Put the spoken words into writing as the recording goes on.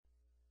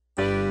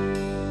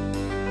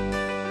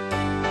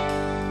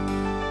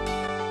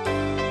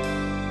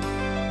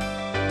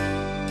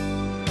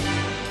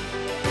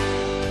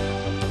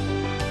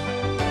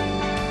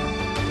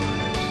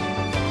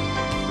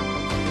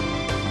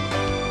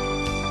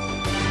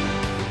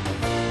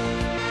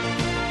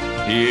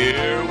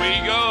Here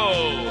we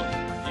go.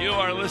 You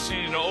are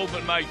listening to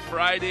Open Mic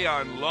Friday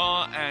on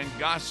Law and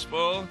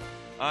Gospel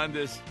on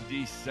this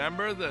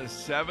December the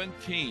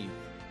 17th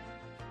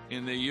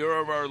in the year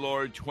of our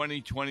Lord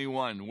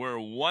 2021. We're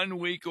 1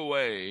 week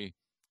away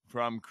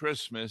from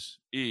Christmas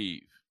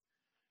Eve.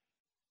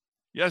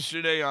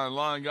 Yesterday on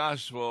Law and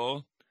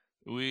Gospel,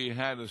 we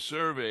had a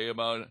survey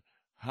about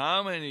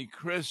how many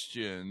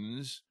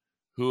Christians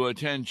who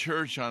attend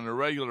church on a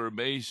regular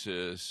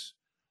basis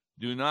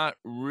do not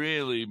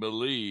really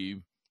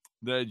believe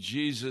that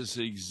Jesus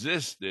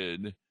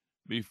existed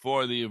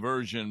before the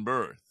virgin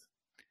birth.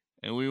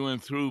 And we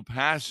went through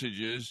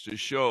passages to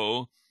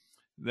show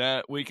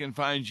that we can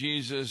find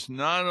Jesus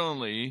not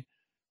only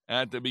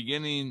at the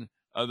beginning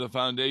of the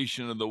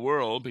foundation of the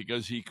world,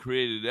 because he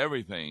created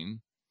everything,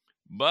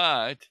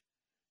 but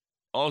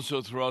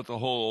also throughout the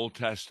whole Old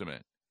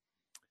Testament.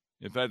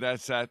 In fact,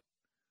 that's that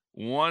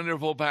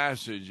wonderful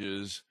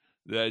passages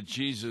that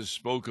Jesus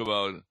spoke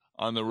about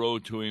on the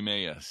road to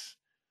Emmaus.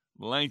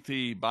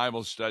 Lengthy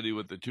Bible study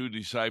with the two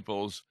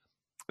disciples,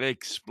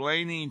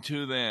 explaining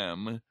to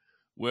them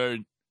where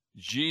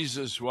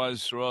Jesus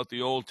was throughout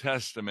the Old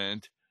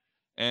Testament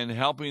and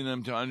helping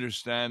them to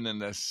understand the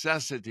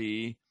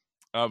necessity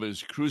of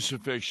his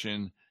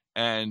crucifixion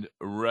and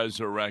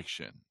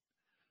resurrection.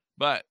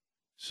 But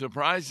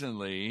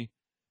surprisingly,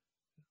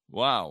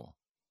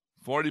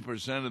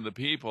 40% of the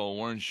people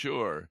weren't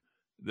sure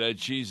that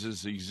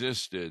Jesus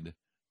existed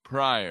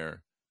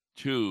prior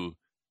to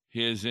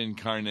his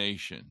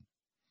incarnation.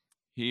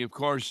 He, of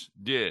course,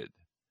 did.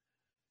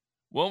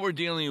 What we're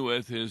dealing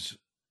with is,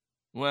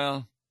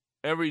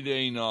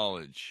 everyday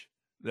knowledge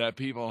that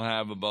people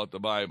have about the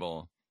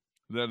Bible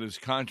that is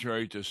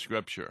contrary to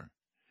Scripture.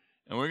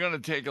 And we're going to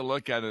take a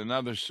look at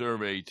another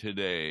survey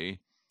today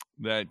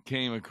that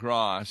came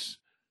across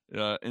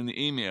in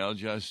the email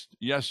just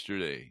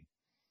yesterday.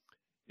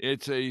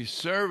 It's a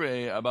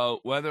survey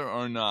about whether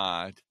or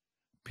not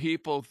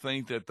people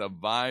think that the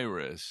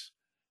virus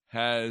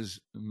has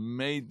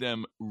made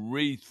them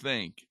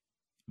rethink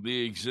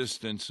the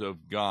existence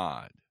of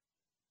God.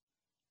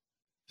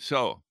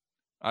 So,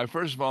 I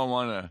first of all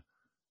want to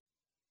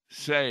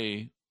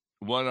say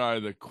what are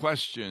the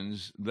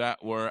questions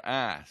that were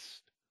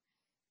asked.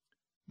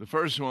 The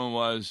first one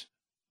was,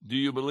 do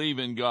you believe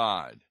in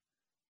God?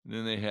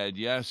 Then they had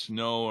yes,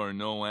 no, or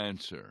no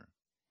answer.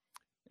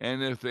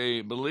 And if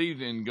they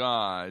believed in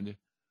God,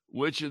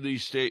 which of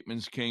these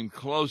statements came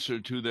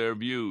closer to their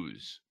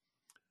views?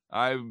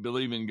 I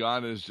believe in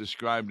God as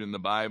described in the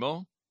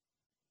Bible.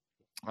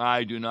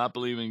 I do not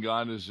believe in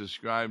God as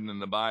described in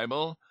the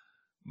Bible,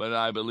 but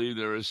I believe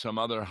there is some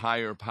other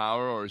higher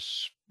power or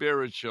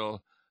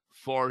spiritual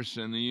force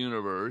in the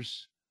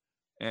universe,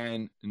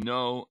 and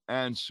no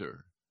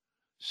answer.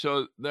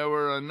 So there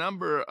were a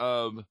number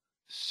of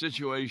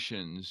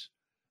situations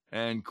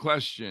and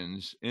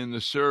questions in the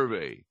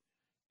survey,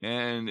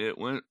 and it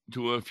went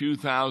to a few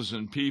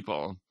thousand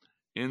people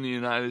in the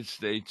United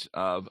States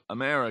of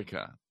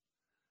America.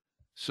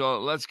 So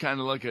let's kind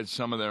of look at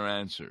some of their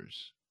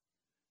answers.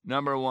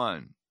 Number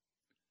one,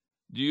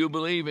 do you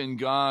believe in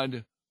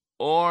God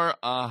or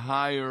a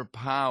higher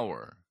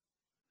power?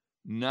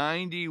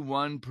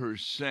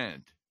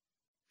 91%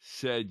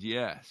 said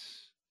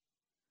yes.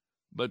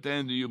 But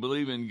then, do you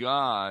believe in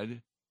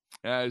God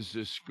as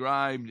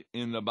described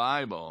in the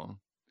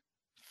Bible?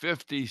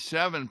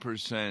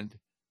 57%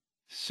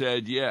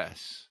 said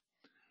yes.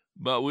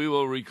 But we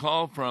will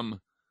recall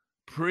from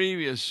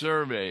previous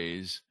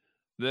surveys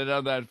that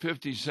of that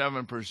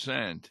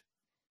 57%,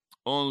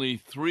 only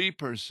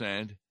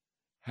 3%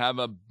 have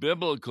a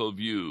biblical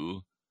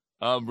view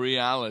of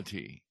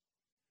reality.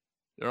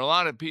 There are a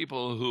lot of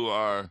people who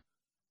are,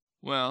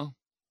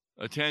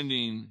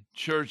 attending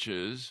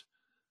churches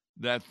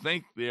that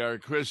think they are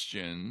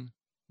Christian,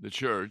 the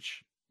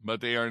church,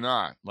 but they are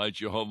not, like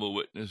Jehovah's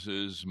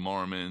Witnesses,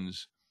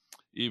 Mormons,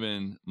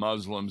 even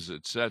Muslims,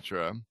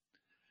 etc.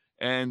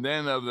 And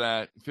then of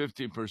that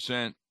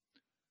 50%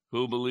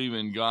 who believe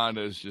in God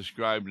as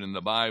described in the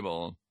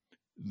Bible,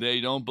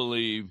 they don't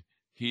believe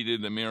he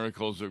did the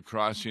miracles of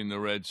crossing the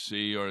Red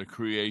Sea or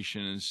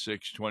creation in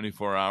 6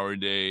 24-hour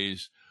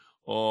days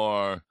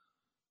or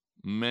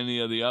many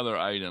of the other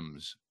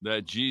items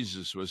that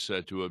Jesus was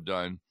said to have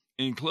done,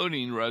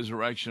 including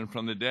resurrection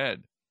from the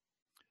dead.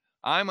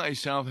 I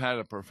myself had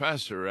a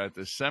professor at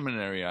the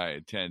seminary I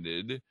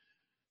attended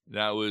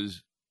that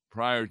was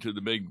prior to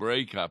the big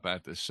breakup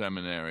at the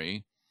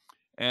seminary,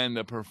 and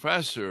the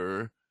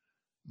professor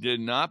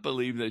did not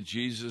believe that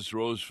Jesus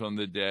rose from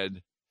the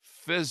dead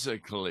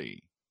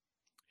physically.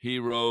 He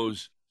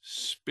rose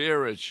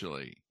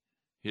spiritually.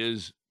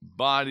 His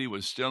body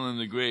was still in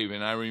the grave.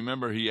 And I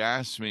remember he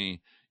asked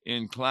me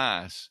in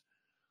class,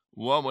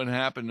 what would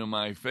happen to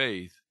my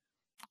faith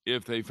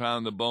if they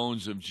found the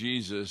bones of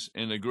Jesus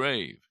in a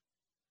grave?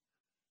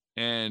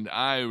 And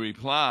I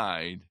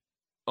replied,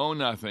 oh,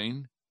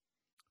 nothing,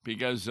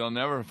 because they'll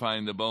never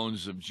find the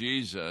bones of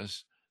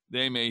Jesus.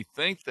 They may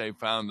think they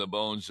found the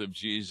bones of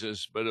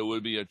Jesus, but it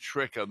would be a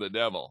trick of the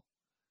devil.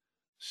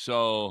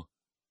 So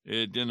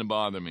it didn't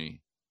bother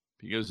me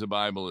because the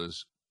Bible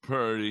is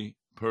pretty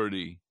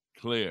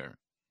clear.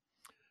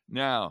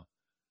 Now,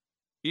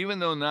 even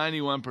though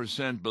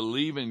 91%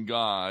 believe in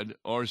God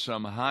or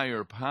some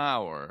higher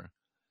power,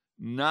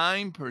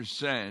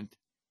 9%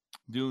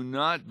 do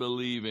not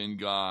believe in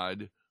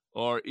God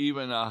or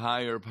even a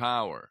higher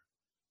power.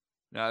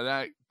 Now,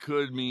 that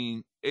could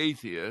mean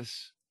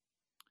atheists,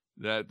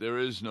 that there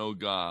is no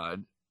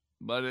God,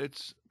 but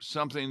it's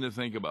something to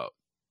think about.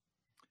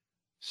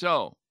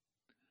 So,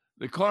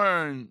 the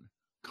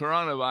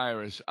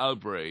coronavirus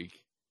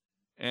outbreak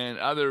and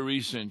other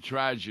recent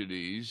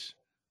tragedies,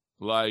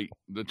 like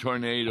the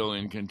tornado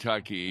in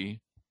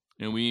Kentucky,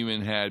 and we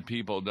even had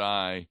people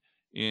die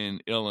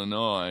in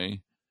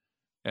Illinois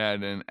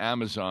at an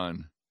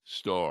Amazon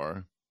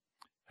store,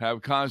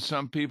 have caused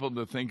some people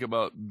to think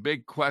about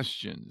big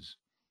questions,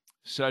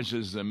 such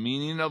as the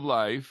meaning of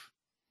life,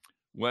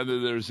 whether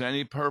there's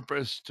any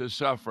purpose to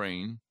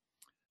suffering,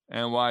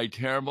 and why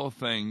terrible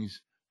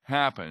things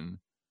happen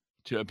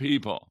to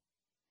people.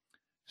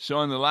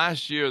 So in the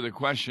last year, the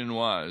question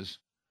was,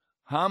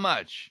 how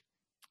much,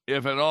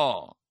 if at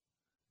all,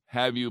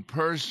 have you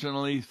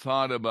personally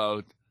thought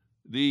about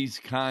these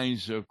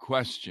kinds of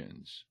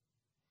questions?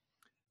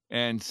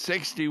 And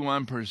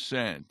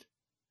 61%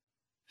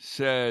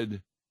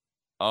 said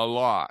a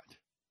lot,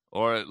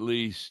 or at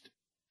least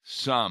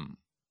some.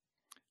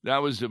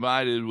 That was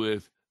divided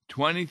with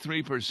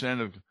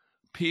 23% of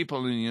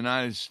people in the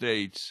United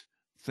States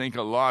think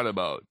a lot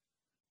about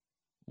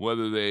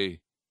whether they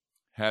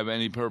have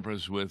any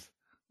purpose with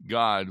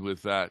God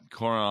with that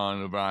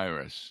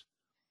coronavirus.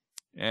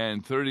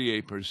 And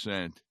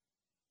 38%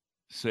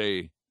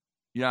 say,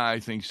 yeah, I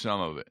think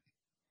some of it.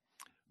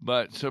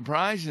 But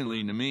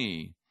surprisingly to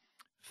me,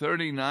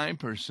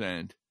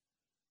 39%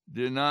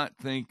 did not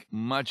think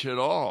much at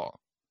all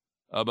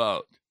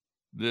about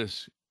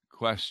this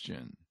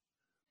question.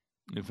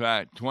 In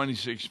fact,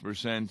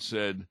 26%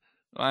 said,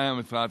 I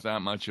haven't thought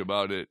that much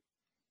about it.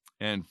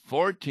 And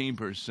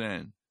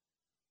 14%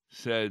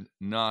 said,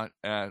 not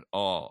at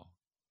all.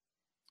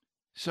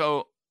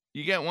 So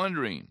you get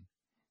wondering,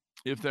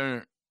 if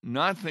they're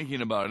not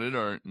thinking about it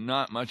or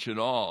not much at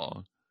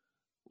all,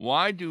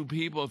 why do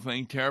people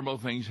think terrible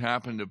things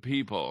happen to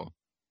people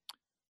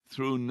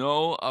through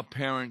no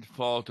apparent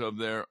fault of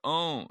their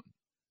own?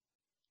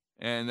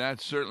 And that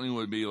certainly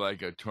would be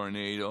like a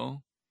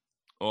tornado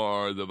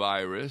or the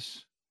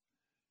virus.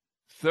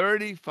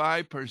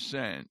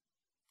 35%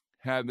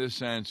 have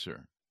this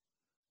answer: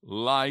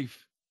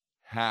 life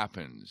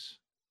happens.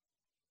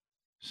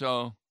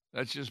 So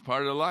that's just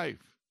part of life.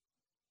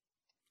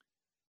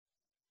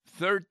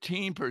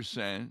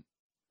 13%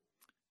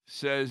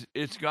 says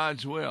it's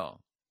God's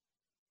will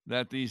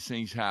that these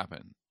things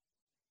happen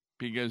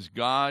because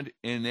God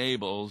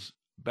enables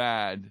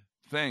bad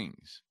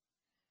things.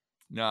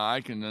 Now,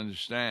 I can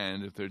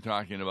understand if they're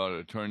talking about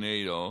a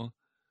tornado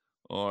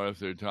or if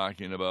they're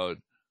talking about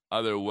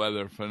other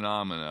weather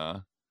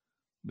phenomena,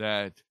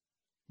 that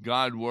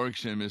God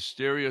works in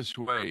mysterious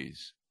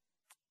ways,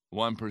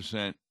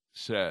 1%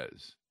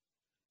 says.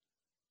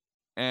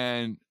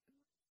 And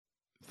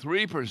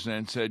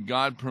 3% said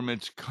God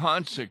permits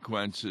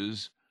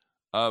consequences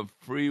of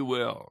free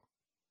will.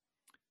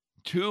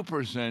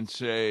 2%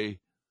 say,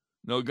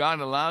 no, God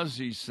allows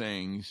these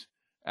things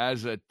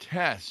as a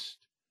test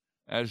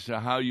as to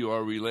how you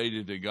are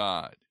related to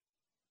God.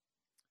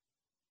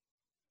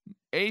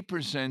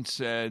 8%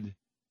 said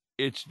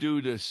it's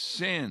due to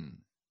sin,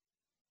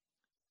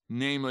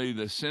 namely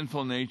the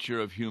sinful nature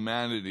of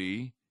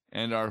humanity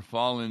and our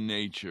fallen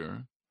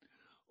nature,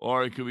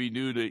 or it could be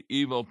due to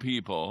evil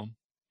people,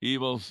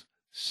 evil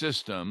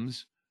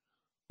systems,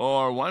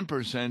 or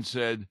 1%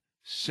 said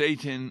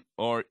Satan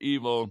or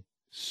evil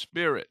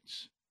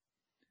spirits.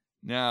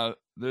 Now,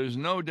 there's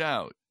no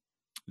doubt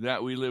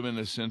that we live in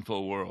a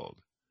sinful world.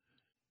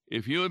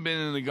 If you had been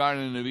in the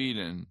Garden of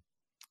Eden,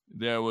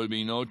 there would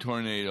be no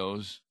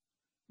tornadoes,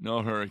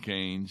 no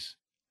hurricanes,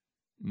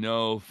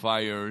 no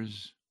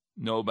fires,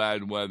 no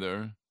bad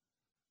weather.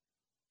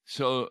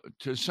 So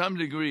to some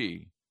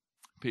degree,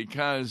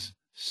 because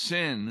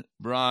sin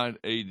brought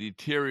a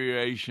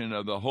deterioration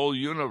of the whole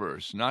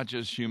universe, not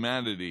just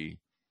humanity,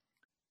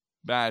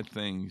 bad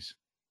things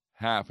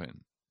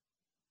happen.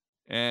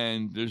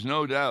 And there's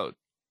no doubt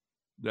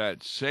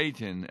that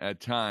Satan at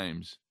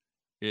times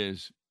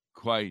is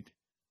quite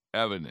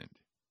evident.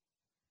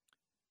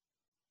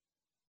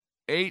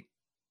 8%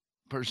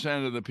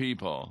 of the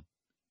people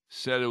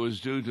said it was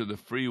due to the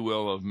free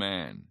will of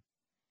man.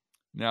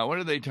 Now, what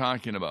are they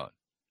talking about?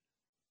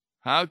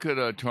 How could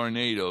a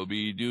tornado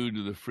be due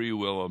to the free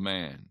will of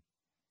man?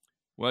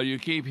 Well, you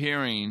keep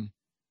hearing,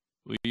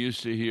 we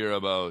used to hear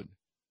about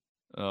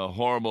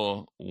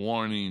horrible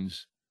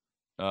warnings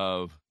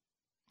of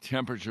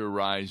temperature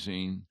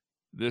rising,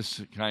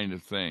 this kind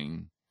of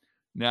thing.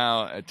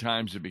 Now, at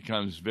times it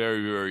becomes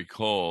very, very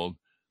cold,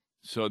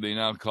 so they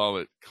now call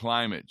it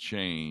climate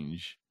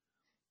change.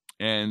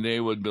 And they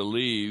would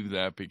believe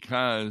that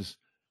because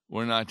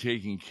we're not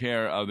taking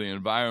care of the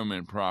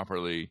environment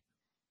properly,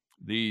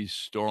 these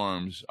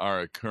storms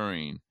are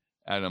occurring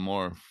at a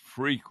more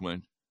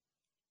frequent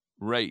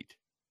rate.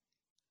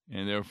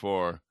 and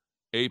therefore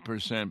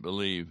 8%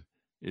 believe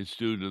it's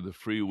due to the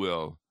free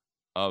will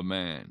of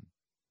man.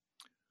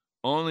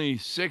 Only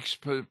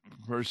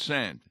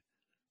 6%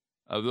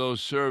 of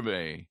those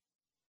surveyed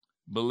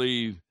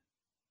believe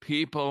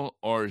people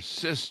or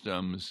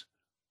systems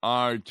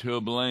are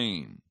to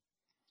blame.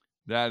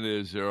 That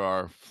is, there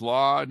are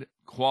flawed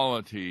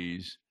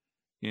qualities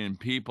in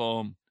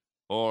people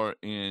or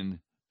in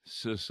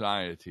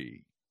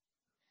society.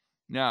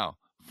 Now,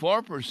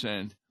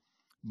 4%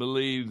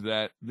 believe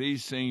that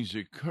these things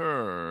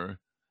occur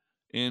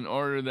in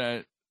order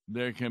that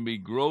there can be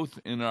growth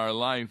in our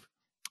life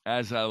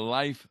as a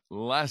life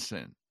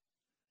lesson,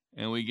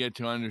 and we get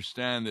to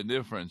understand the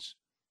difference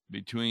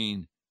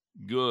between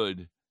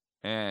good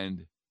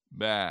and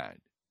bad.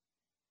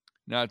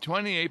 Now,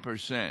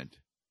 28%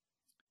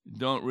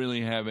 don't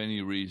really have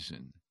any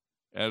reason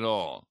at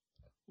all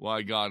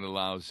why God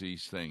allows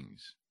these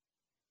things.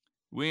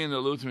 We in the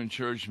Lutheran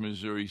Church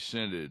Missouri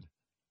Synod,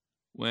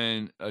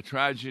 when a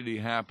tragedy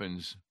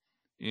happens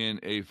in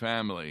a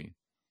family,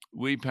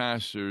 we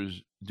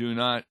pastors do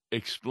not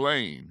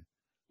explain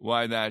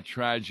why that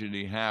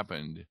tragedy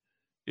happened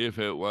if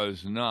it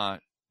was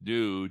not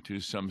due to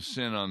some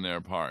sin on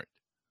their part.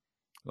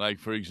 Like,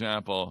 for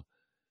example,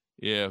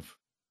 if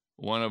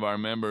one of our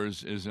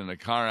members is in a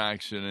car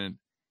accident,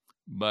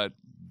 but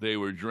they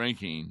were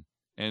drinking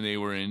and they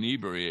were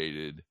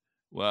inebriated,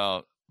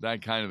 well,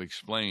 that kind of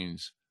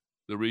explains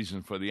the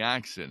reason for the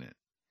accident.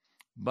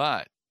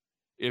 But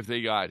if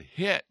they got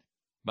hit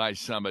by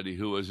somebody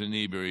who was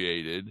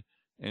inebriated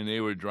and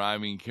they were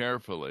driving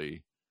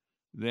carefully,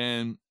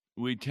 then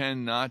we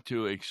tend not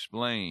to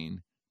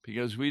explain,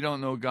 because we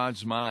don't know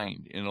God's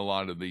mind in a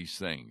lot of these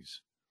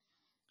things.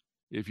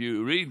 If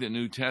you read the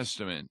New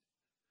Testament,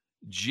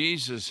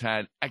 Jesus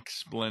had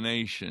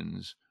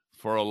explanations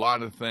for a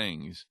lot of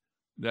things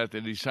that the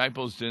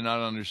disciples did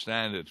not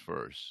understand at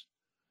first.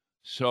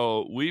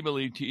 So we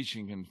believe, teach,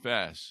 and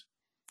confess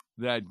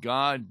that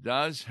God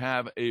does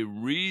have a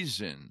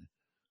reason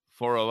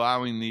for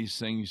allowing these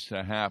things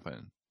to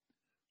happen,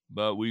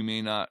 but we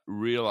may not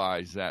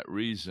realize that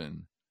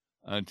reason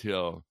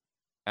until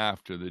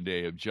after the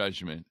day of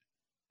judgment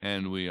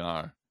and we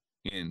are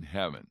in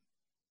heaven.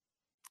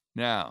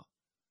 Now,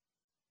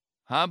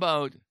 how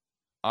about,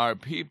 are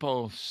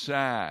people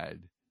sad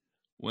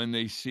when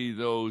they see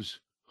those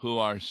who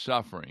are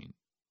suffering?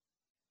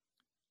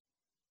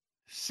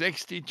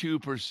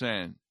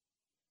 62%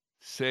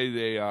 say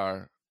they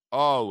are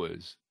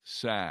always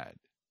sad.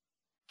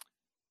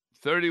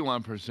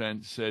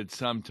 31% said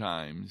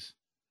sometimes.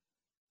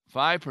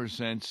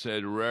 5%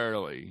 said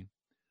rarely.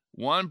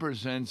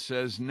 1%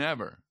 says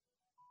never.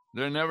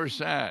 They're never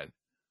sad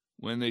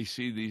when they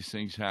see these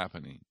things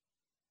happening.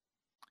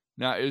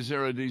 Now, is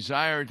there a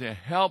desire to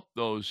help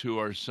those who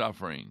are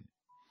suffering?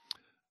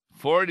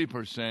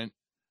 40%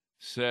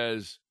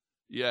 says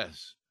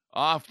yes.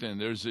 Often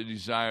there's a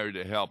desire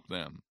to help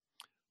them,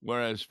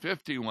 whereas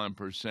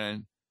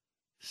 51%,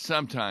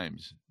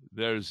 sometimes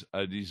there's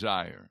a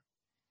desire.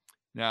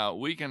 Now,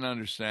 we can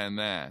understand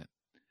that.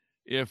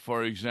 If,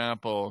 for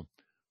example,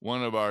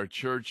 one of our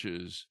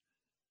churches,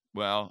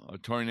 well, a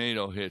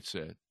tornado hits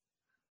it,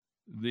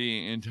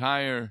 the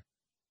entire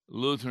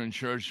Lutheran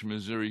Church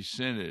Missouri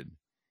Synod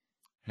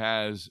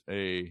has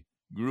a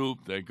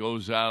group that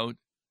goes out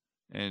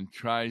and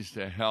tries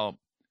to help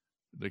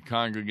the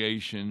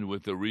congregation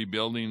with the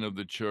rebuilding of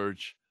the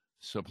church,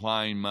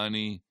 supplying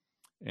money,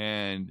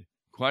 and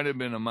quite a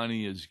bit of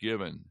money is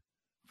given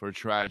for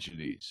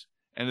tragedies.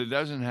 And it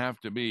doesn't have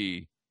to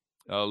be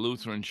a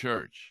Lutheran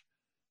church.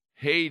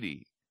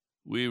 Haiti,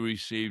 we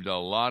received a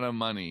lot of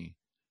money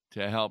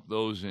to help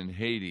those in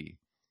Haiti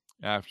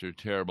after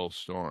terrible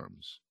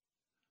storms.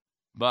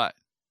 But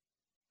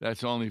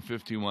that's only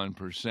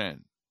 51%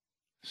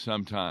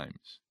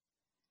 sometimes.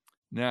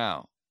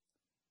 Now,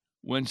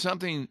 when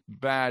something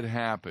bad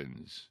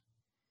happens,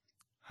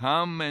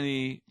 how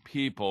many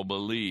people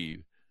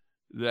believe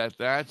that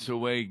that's the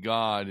way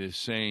God is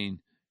saying,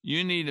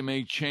 you need to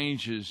make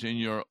changes in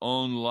your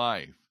own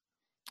life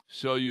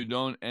so you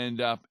don't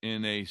end up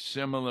in a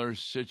similar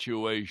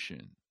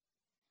situation?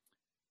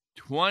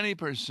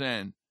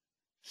 20%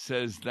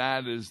 says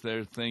that is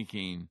their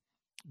thinking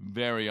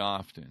very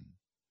often.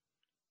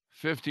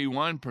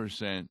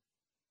 51%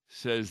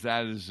 says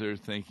that is their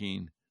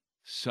thinking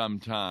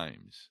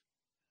sometimes.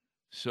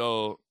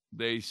 So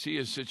they see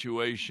a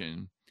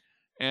situation,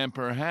 and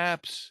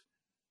perhaps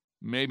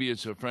maybe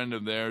it's a friend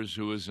of theirs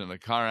who was in a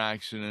car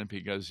accident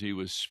because he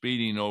was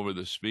speeding over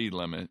the speed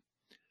limit.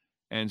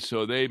 And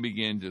so they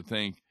begin to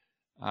think,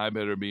 I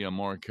better be a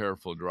more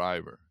careful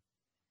driver.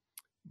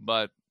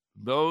 But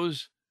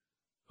those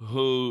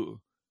who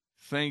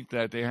think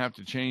that they have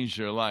to change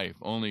their life,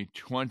 only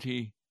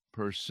 20%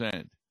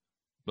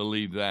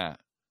 believe that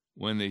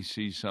when they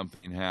see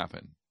something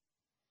happen.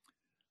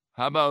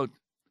 How about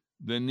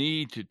the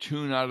need to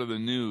tune out of the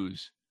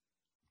news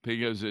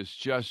because it's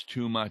just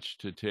too much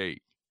to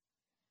take?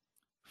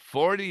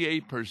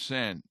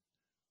 48%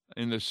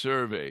 in the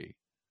survey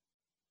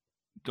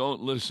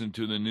don't listen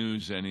to the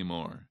news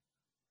anymore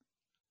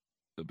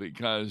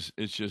because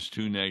it's just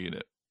too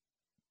negative.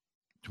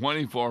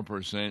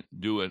 24%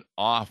 do it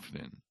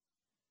often,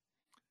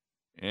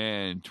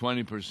 and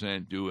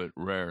 20% do it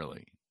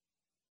rarely.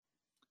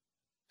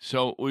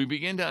 So we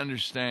begin to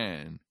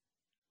understand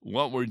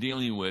what we're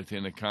dealing with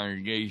in a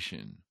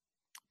congregation,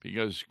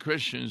 because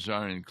Christians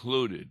are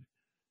included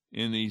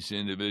in these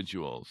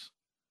individuals.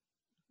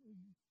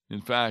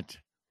 In fact,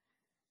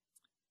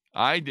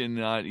 I did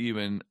not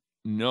even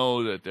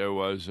know that there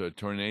was a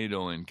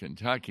tornado in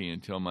Kentucky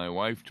until my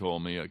wife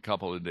told me a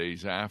couple of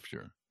days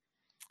after.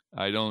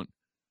 I don't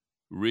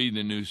read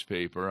the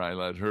newspaper. I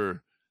let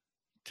her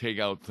take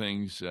out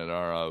things that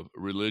are of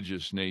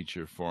religious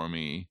nature for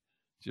me,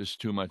 just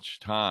too much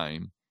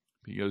time,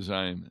 because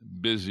I'm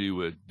busy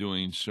with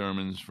doing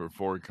sermons for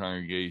 4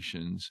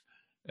 congregations,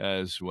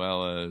 as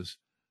well as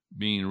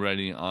being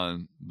ready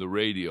on the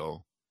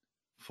radio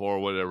for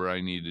whatever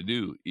I need to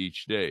do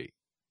each day.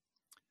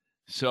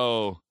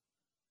 So,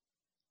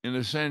 in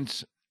a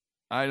sense,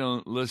 I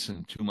don't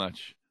listen too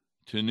much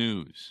to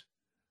news.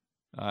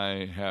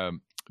 I have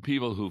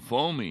people who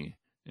phone me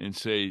and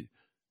say,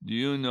 "Do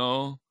you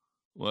know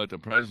what the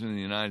President of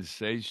the United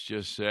States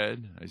just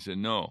said?" I said,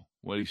 "No,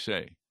 what did he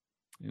say?"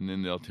 And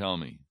then they'll tell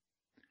me.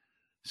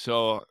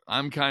 So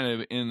I'm kind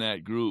of in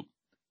that group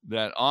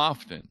that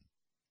often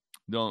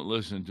don't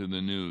listen to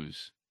the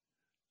news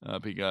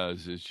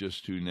because it's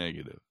just too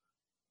negative.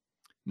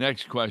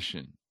 Next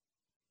question.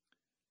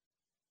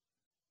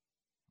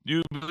 Do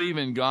you believe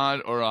in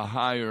God or a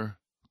higher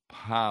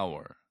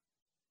power?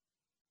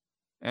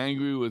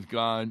 Angry with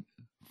God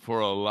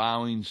for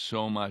allowing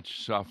so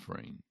much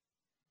suffering.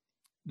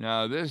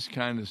 Now, this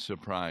kind of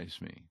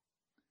surprised me.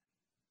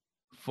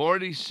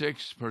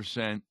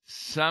 46%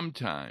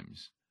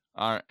 sometimes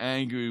are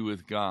angry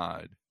with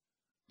God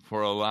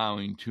for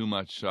allowing too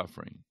much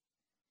suffering,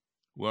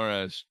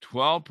 whereas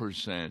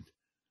 12%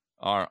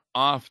 are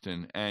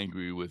often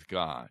angry with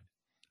God.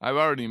 I've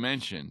already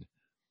mentioned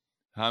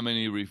how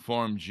many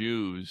Reformed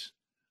Jews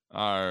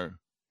are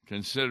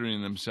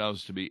considering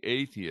themselves to be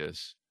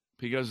atheists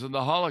because of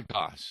the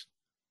Holocaust.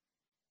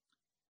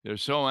 They're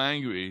so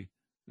angry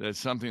that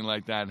something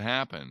like that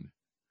happened.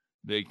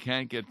 They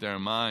can't get their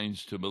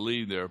minds to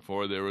believe,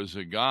 therefore, there is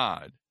a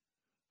God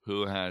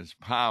who has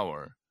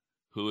power,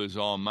 who is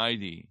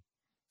almighty,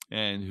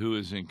 and who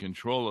is in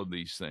control of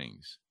these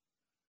things.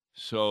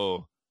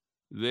 So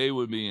they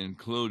would be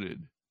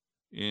included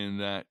in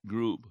that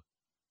group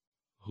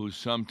who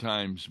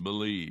sometimes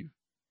believe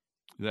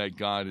that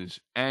God is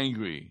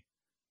angry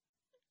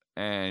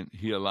and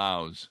he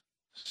allows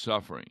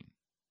suffering.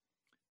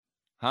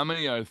 How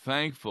many are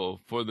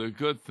thankful for the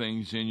good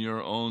things in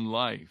your own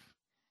life?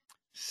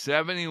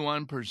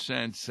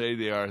 71% say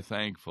they are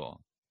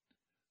thankful.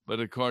 But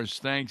of course,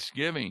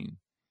 Thanksgiving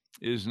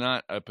is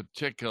not a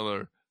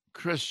particular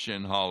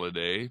Christian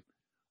holiday,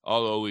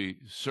 although we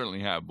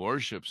certainly have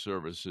worship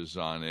services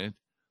on it,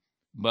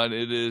 but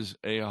it is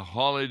a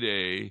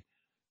holiday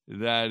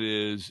that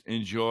is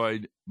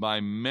enjoyed by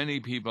many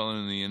people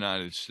in the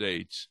United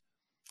States,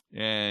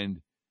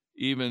 and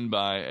even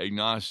by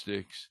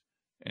agnostics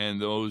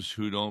and those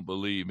who don't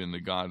believe in the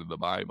God of the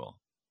Bible.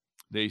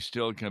 They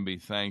still can be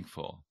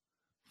thankful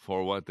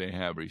for what they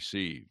have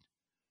received.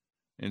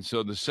 And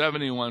so the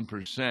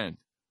 71%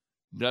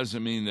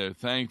 doesn't mean they're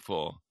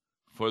thankful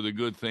for the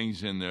good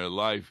things in their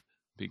life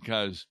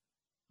because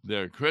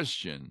they're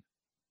Christian.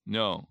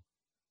 No,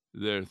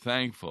 they're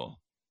thankful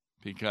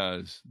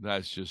because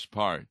that's just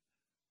part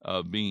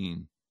of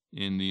being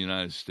in the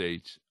United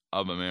States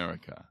of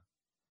America.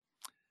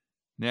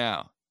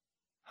 Now,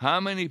 how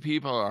many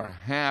people are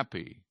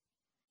happy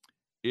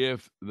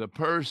if the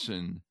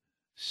person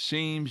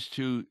seems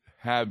to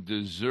have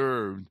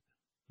deserved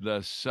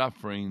the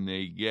suffering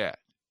they get?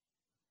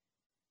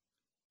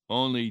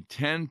 Only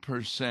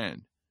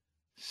 10%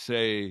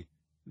 say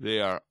they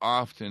are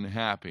often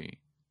happy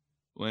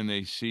when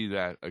they see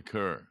that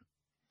occur.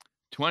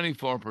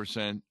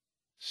 24%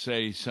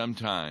 say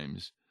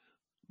sometimes,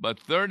 but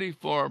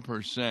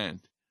 34%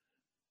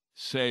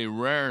 say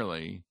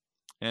rarely,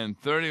 and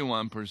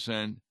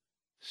 31%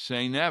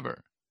 say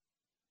never.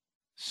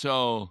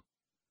 So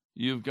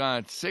you've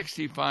got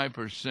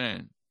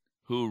 65%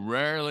 who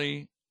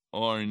rarely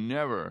or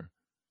never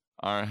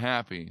are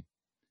happy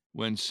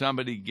when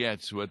somebody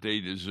gets what they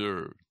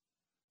deserve.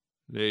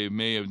 They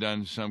may have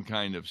done some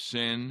kind of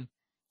sin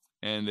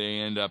and they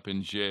end up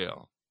in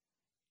jail.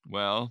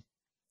 Well,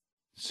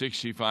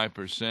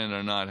 65%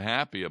 are not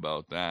happy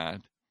about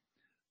that,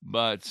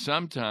 but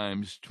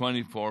sometimes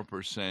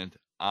 24%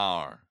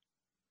 are.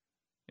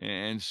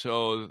 And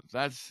so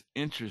that's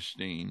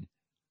interesting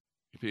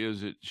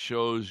because it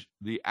shows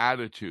the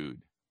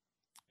attitude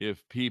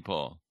if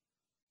people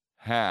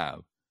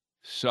have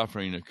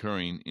suffering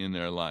occurring in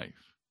their life.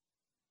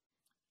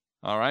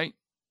 All right?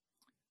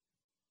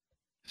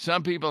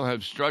 Some people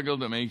have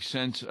struggled to make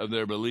sense of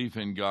their belief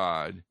in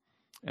God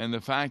and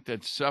the fact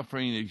that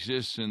suffering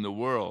exists in the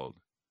world.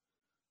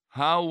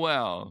 How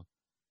well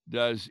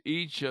does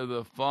each of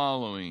the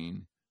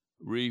following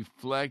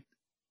reflect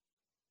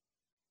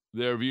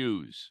their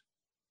views?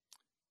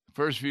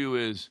 First view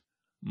is,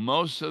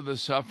 most of the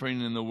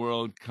suffering in the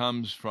world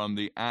comes from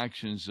the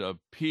actions of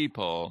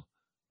people,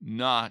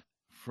 not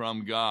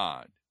from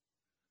God.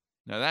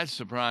 Now that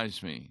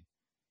surprised me.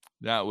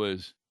 That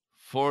was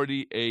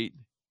 48%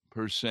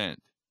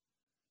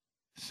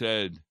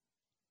 said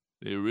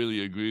they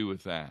really agree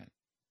with that.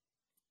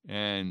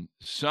 And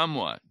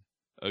somewhat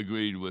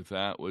agreed with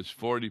that was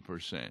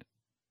 40%.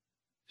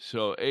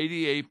 So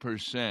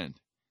 88%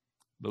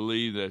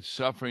 believe that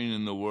suffering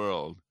in the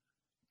world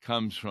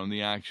comes from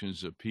the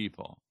actions of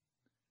people.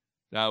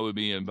 That would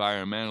be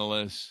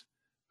environmentalists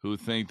who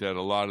think that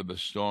a lot of the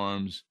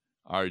storms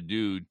are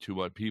due to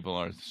what people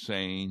are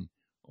saying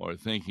or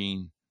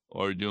thinking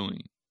or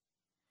doing.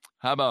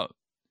 How about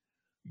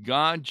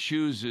God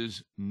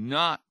chooses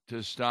not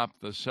to stop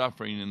the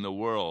suffering in the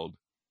world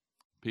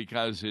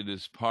because it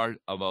is part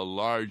of a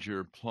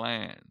larger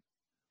plan?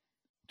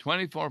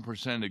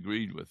 24%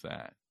 agreed with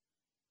that,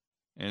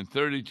 and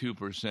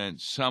 32%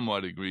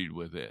 somewhat agreed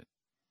with it.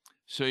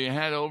 So you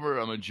had over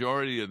a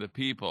majority of the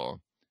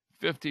people,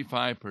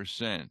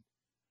 55%,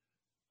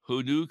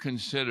 who do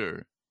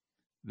consider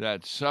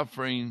that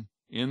suffering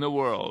in the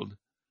world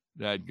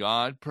that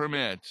God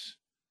permits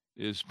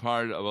is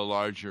part of a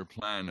larger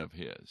plan of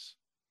His.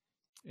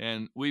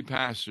 And we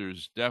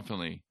pastors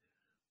definitely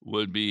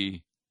would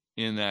be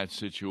in that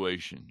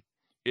situation.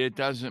 It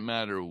doesn't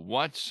matter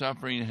what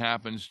suffering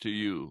happens to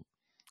you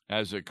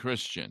as a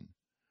Christian,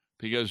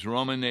 because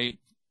Romans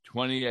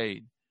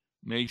 8:28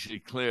 makes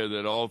it clear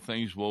that all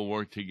things will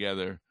work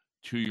together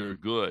to your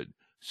good.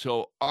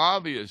 So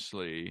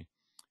obviously,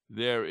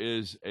 there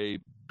is a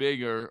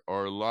bigger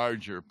or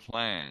larger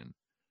plan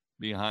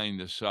behind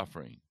the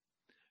suffering.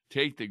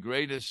 Take the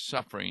greatest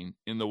suffering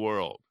in the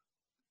world,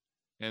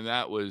 and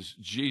that was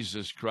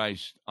Jesus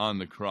Christ on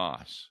the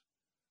cross.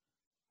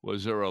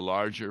 Was there a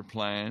larger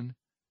plan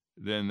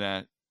than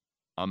that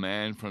a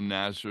man from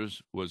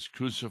Nazareth was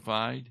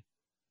crucified?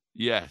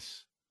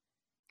 Yes.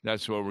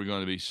 That's what we're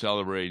going to be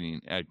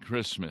celebrating at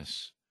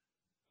Christmas.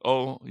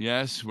 Oh,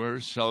 yes, we're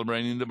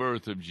celebrating the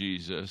birth of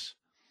Jesus.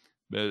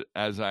 But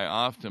as I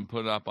often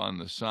put up on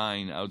the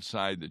sign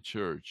outside the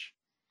church,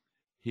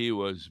 He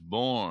was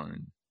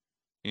born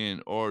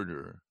in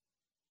order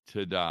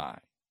to die.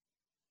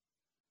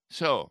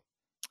 So,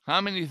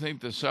 how many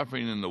think the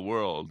suffering in the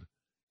world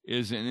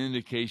is an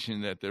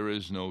indication that there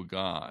is no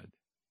God?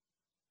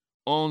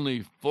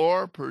 Only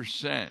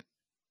 4%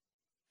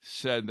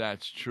 said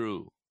that's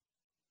true,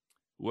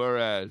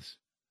 whereas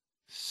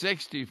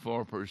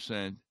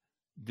 64%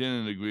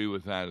 didn't agree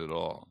with that at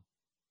all,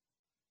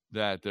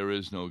 that there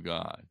is no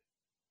God.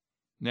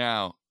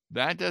 Now,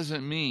 that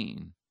doesn't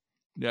mean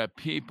that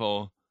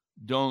people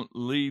don't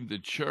leave the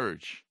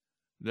church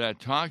that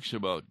talks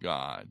about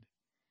God,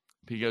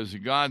 because the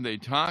God they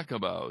talk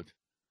about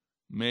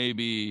may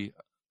be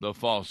the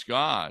false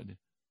God,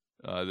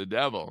 the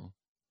devil,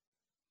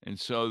 and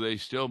so they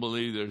still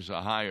believe there's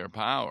a higher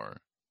power.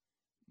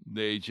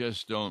 They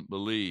just don't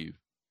believe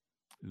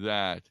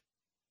that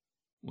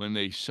when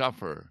they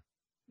suffer,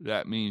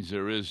 that means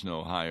there is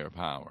no higher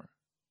power.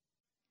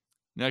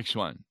 Next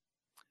one.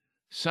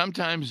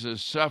 Sometimes the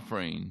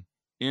suffering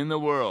in the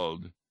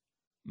world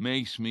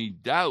makes me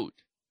doubt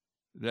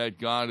that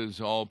God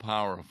is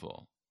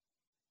all-powerful.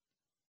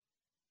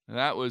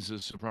 That was a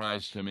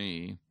surprise to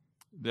me,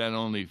 that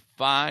only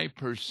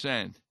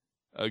 5%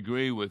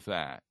 agree with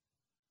that,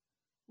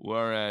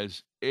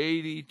 whereas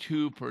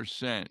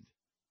 82%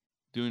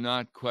 do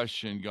not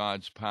question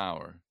God's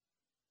power,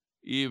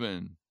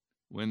 even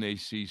when they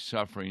see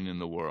suffering in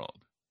the world.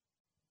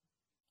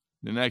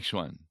 The next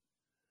one.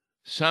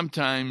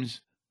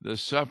 Sometimes the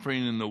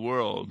suffering in the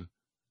world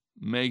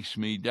makes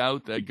me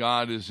doubt that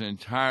God is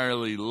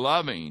entirely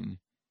loving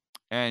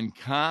and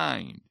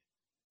kind.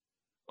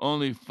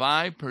 Only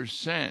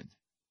 5%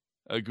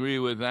 agree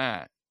with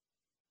that,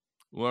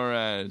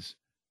 whereas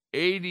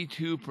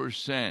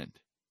 82%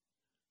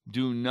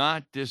 do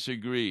not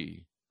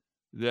disagree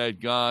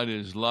that God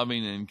is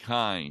loving and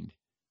kind,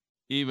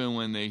 even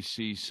when they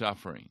see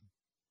suffering.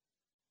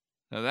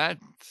 Now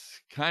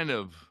that's kind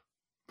of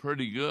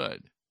pretty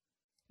good,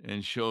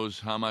 and shows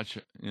how much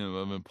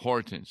of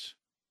importance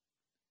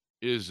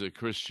is the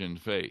Christian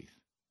faith.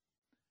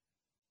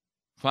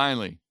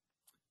 Finally,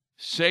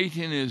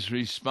 Satan is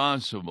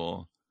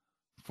responsible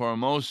for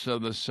most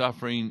of the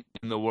suffering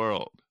in the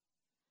world.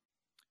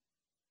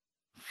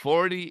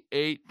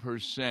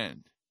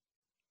 48%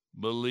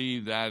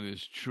 believe that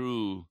is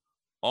true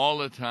all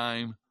the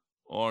time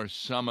or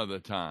some of the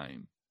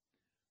time,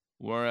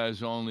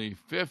 whereas only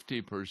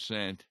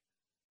 50%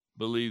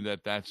 believe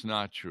that that's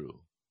not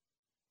true.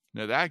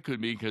 Now, that could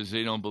be because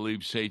they don't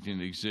believe Satan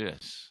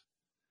exists.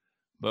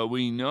 But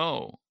we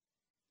know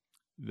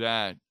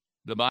that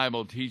the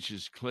Bible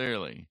teaches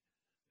clearly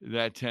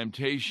that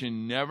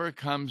temptation never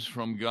comes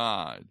from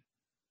God,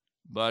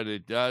 but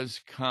it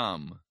does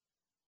come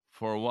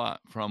from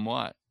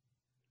what?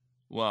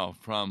 Well,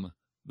 from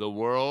the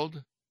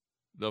world,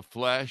 the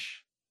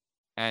flesh,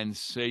 and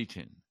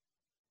Satan.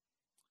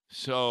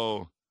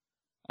 So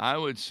I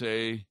would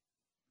say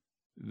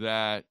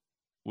that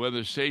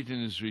whether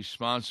Satan is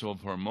responsible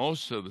for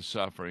most of the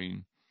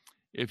suffering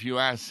if you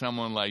ask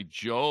someone like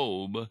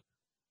Job,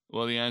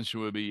 well, the answer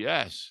would be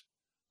yes.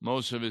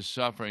 Most of his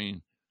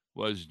suffering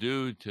was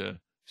due to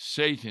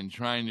Satan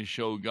trying to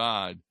show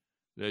God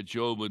that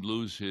Job would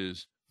lose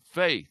his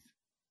faith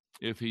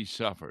if he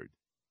suffered.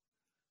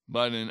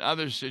 But in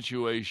other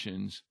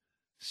situations,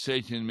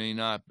 Satan may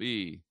not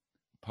be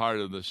part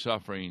of the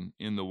suffering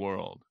in the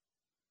world.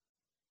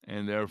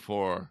 And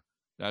therefore,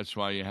 that's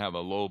why you have a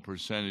low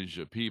percentage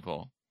of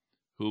people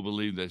who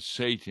believe that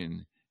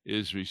Satan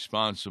is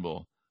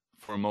responsible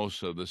for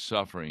most of the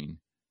suffering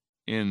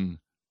in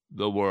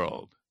the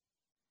world.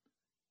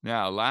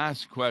 Now,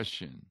 last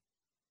question.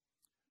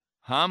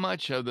 How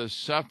much of the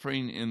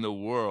suffering in the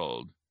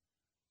world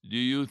do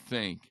you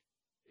think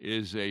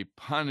is a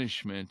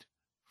punishment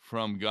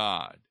from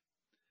God?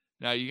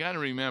 Now, you got to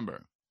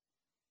remember,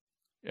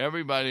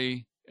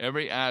 everybody,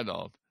 every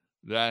adult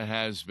that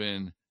has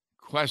been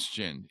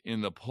questioned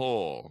in the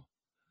poll,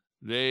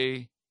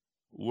 they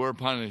were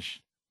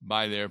punished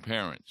by their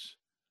parents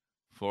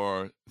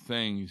for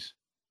things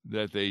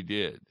that they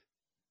did.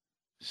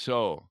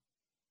 So,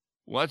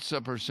 what's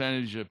the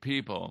percentage of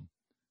people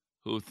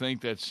who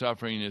think that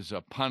suffering is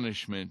a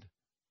punishment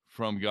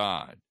from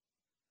God?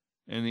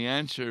 And the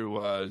answer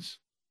was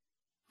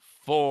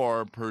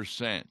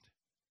 4%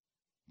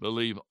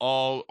 believe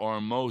all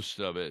or most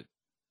of it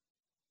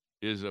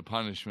is a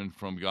punishment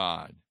from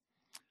God.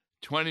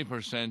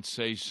 20%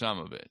 say some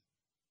of it.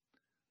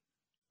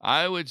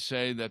 I would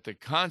say that the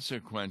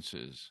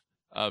consequences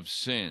of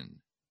sin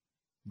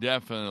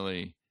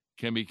definitely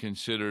can be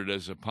considered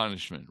as a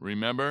punishment.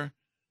 Remember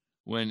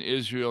when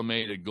Israel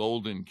made a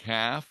golden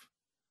calf?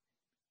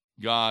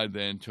 God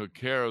then took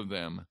care of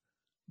them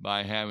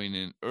by having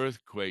an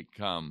earthquake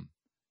come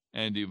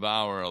and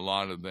devour a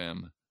lot of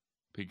them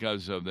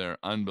because of their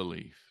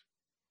unbelief.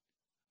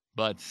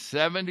 But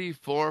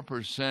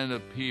 74%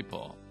 of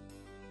people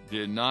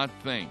did not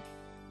think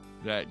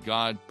that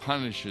God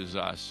punishes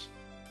us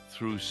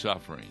through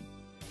suffering,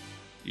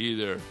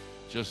 either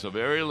just a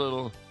very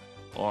little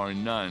or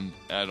none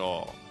at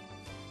all.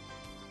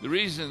 The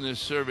reason this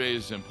survey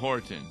is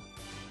important,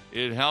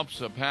 it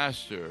helps a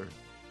pastor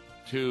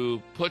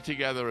to put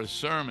together a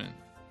sermon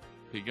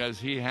because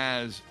he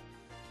has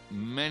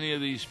many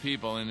of these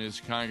people in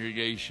his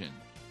congregation,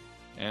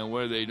 and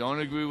where they don't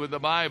agree with the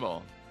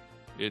Bible,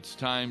 it's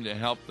time to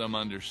help them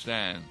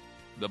understand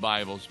the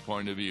Bible's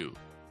point of view.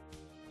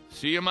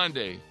 See you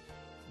Monday.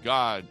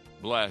 God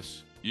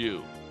bless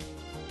you.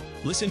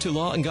 Listen to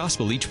Law and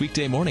Gospel each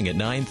weekday morning at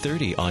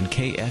 9:30 on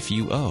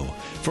KFUO.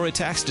 For a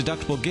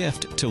tax-deductible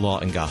gift to Law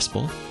and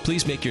Gospel,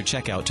 please make your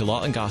check out to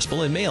Law and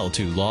Gospel and mail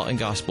to Law and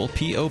Gospel,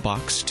 P.O.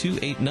 Box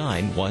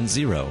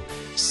 28910,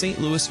 St.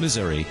 Louis,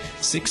 Missouri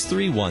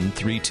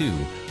 63132,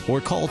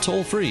 or call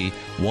toll-free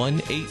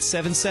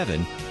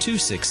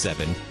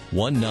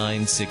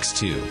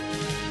 1-877-267-1962.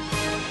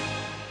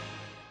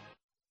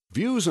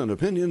 Views and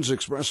opinions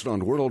expressed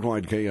on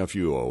Worldwide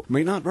KFUO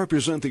may not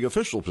represent the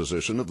official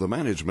position of the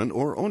management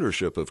or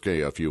ownership of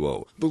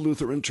KFUO, the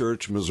Lutheran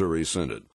Church Missouri Synod.